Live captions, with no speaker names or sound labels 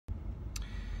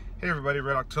Hey everybody,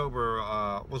 Red October.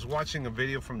 Was watching a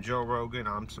video from Joe Rogan.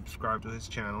 I'm subscribed to his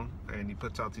channel, and he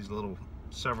puts out these little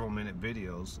several-minute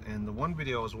videos. And the one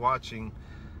video I was watching,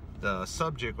 the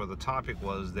subject or the topic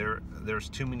was there's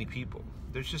too many people.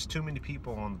 There's just too many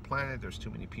people on the planet. There's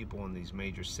too many people in these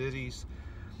major cities.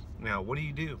 Now, what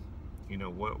do? You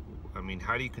know what? I mean,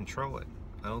 how do you control it?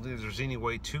 I don't think there's any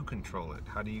way to control it.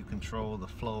 How do you control the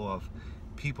flow of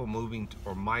people moving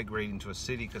or migrating to a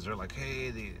city because they're like, hey,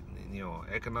 the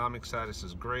economic status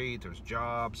is great, there's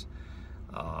jobs.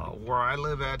 Where I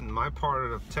live at in my part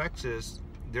of Texas,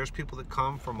 there's people that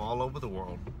come from all over the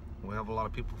world. We have a lot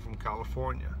of people from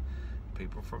California,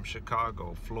 people from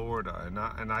Chicago, Florida,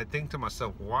 and I think to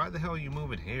myself, why the hell are you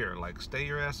moving here? Like, stay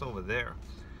your ass over there.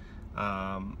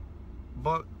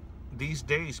 But these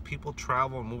days people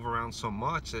travel and move around so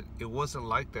much that it wasn't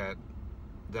like that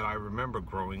I remember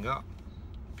growing up.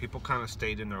 People kind of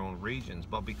stayed in their own regions,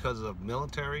 but because of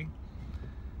military,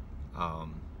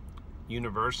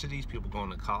 universities, people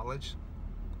going to college,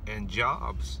 and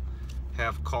jobs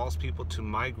have caused people to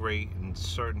migrate in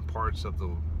certain parts of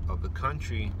the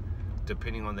country,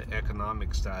 depending on the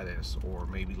economic status or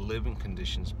maybe living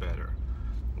conditions better,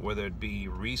 whether it be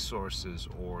resources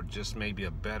or just maybe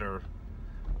a better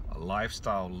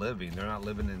lifestyle living. They're not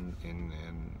living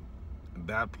in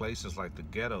bad places like the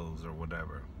ghettos or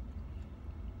whatever.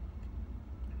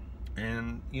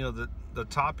 And the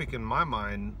topic in my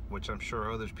mind, which I'm sure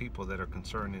others people that are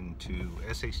concerned into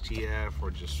SHTF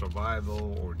or just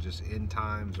survival or just end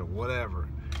times or whatever,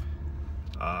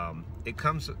 it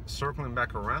comes circling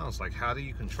back around. It's like, how do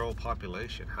you control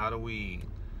population? How do we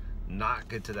not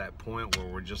get to that point where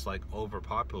we're just like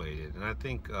overpopulated? And I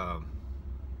think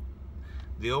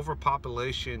the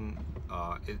overpopulation,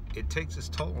 it takes its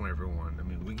toll on everyone. I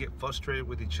mean, we get frustrated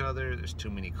with each other. There's too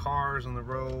many cars on the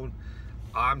road.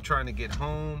 I'm trying to get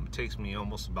home. It takes me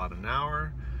almost about an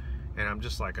hour, and I'm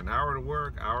just like an hour to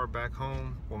work, hour back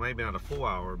home. Well, maybe not a full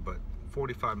hour, but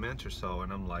 45 minutes or so,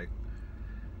 and I'm like,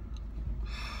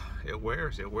 it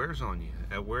wears on you.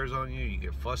 It wears on you. You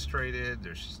get frustrated.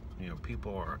 There's,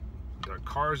 their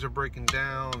cars are breaking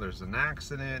down. There's an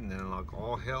accident, and then like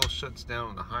all hell shuts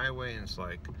down on the highway, and it's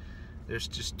like there's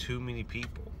just too many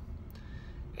people.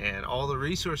 And all the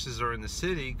resources are in the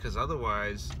city, because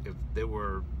otherwise,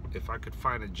 if I could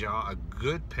find a job, a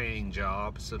good paying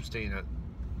job, sustain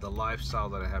the lifestyle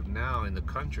that I have now in the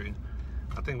country,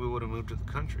 I think we would have moved to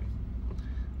the country.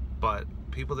 But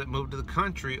people that move to the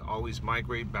country always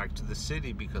migrate back to the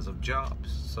city because of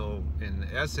jobs. So in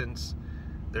essence,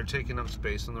 they're taking up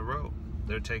space on the road.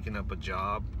 They're taking up a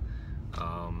job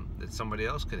that somebody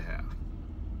else could have.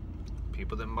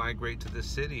 People that migrate to the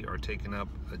city are taking up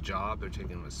a job, they're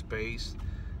taking up space,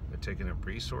 they're taking up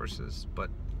resources. But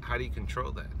how do you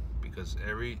control that? Because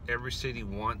every city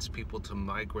wants people to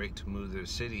migrate to move to their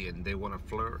city, and they want to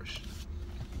flourish.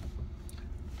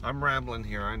 I'm rambling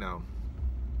here, I know.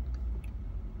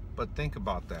 But think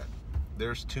about that.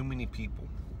 There's too many people.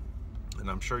 And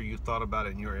I'm sure you thought about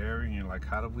it in your area, and you're like,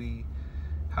 how do we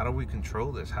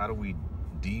control this? How do we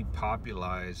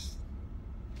depopulize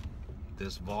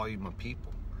this volume of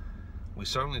people? We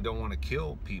certainly don't want to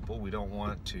kill people. We don't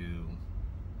want to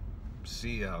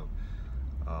see a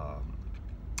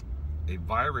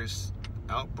virus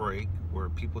outbreak where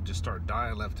people just start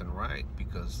dying left and right,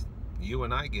 because you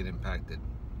and I get impacted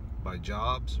by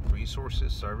jobs,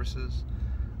 resources, services,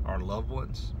 our loved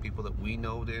ones, people that we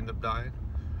know to end up dying.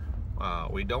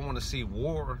 We don't want to see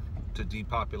war to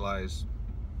depopulize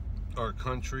our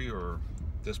country or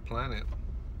this planet.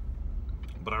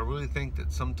 But I really think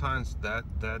that sometimes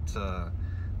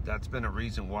that's been a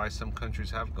reason why some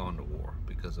countries have gone to war,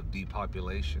 because of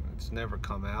depopulation. It's never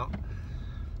come out,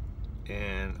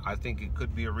 and I think it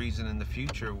could be a reason in the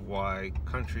future why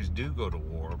countries do go to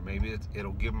war. Maybe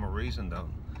it'll give them a reason to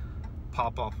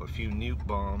pop off a few nuke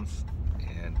bombs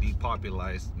and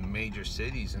depopulize major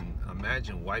cities. And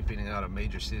imagine wiping out a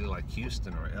major city like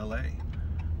Houston or LA,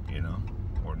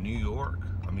 or New York.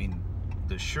 I mean,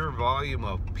 the sheer volume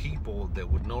of people that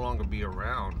would no longer be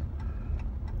around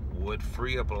would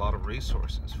free up a lot of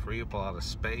resources, free up a lot of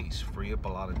space, free up a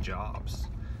lot of jobs.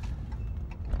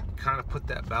 Kind of put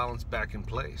that balance back in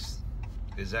place.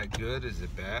 Is that good? Is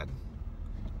it bad?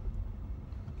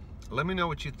 Let me know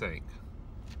what you think.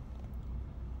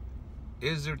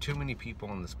 Is there too many people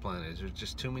on this planet? Is there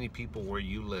just too many people where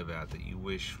you live at that you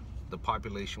wish the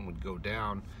population would go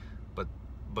down,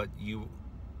 but you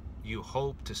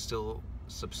hope to still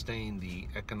sustain the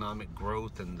economic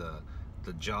growth and the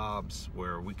jobs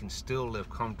where we can still live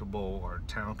comfortable, our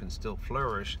town can still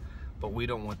flourish, but we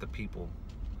don't want the people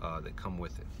that come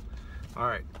with it? All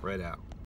right, Red out.